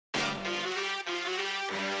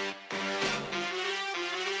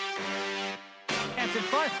gets in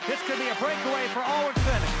front. This could be a breakaway for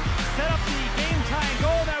Ulriksson. Set up the game-tying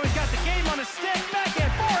goal. Now he's got the game on a stick.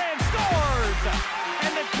 Backhand, forehand, scores!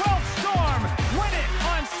 And the 12th Storm win it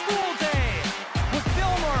on school day with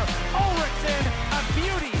Fillmore Ulriksson, a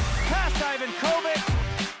beauty past Ivan Kovic.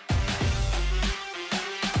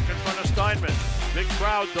 In front of Steinman. Big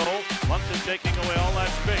crowd though. Moncton taking away all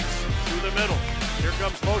that space through the middle. Here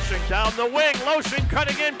comes Loshing down the wing. Loshing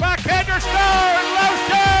cutting in. Backhander score!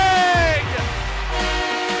 Loshing!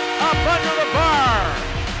 Up under the bar.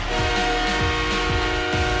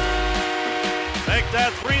 Make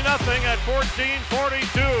that 3-0 at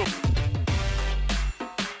 14:42.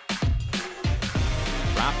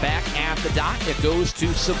 Drop back at the dot. It goes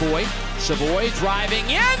to Savoy. Savoy driving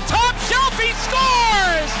in. Top shelf. He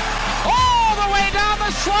scores! All the way down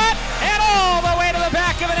the slot and all the way to the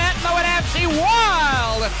back of the net. And the Wenatchee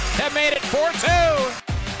Wild have made it 4-2.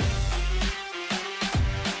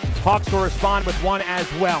 Hawks will respond with one as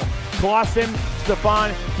well. Clausen,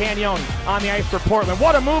 Stefan Cagnoni on the ice for Portland.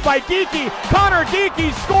 What a move by Geekie! Connor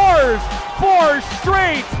Geekie scores 4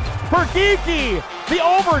 straight for Geekie, the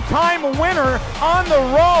overtime winner on the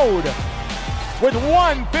road. With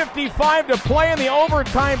 1:55 to play in the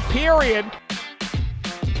overtime period.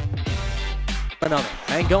 Another.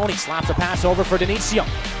 Mangoni slaps a pass over for Denisio.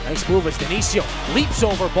 Nice move as Denisio leaps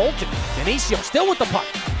over Bolton. Denisio still with the puck.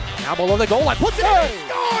 Now below the goal line. Puts it in.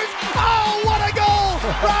 Scores! Oh, what a goal!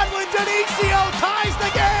 Rodwin Denisio ties the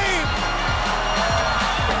game!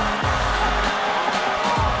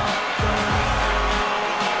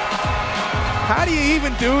 How do you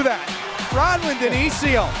even do that? Rodwin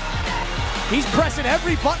Denisio. He's pressing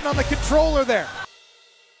every button on the controller there.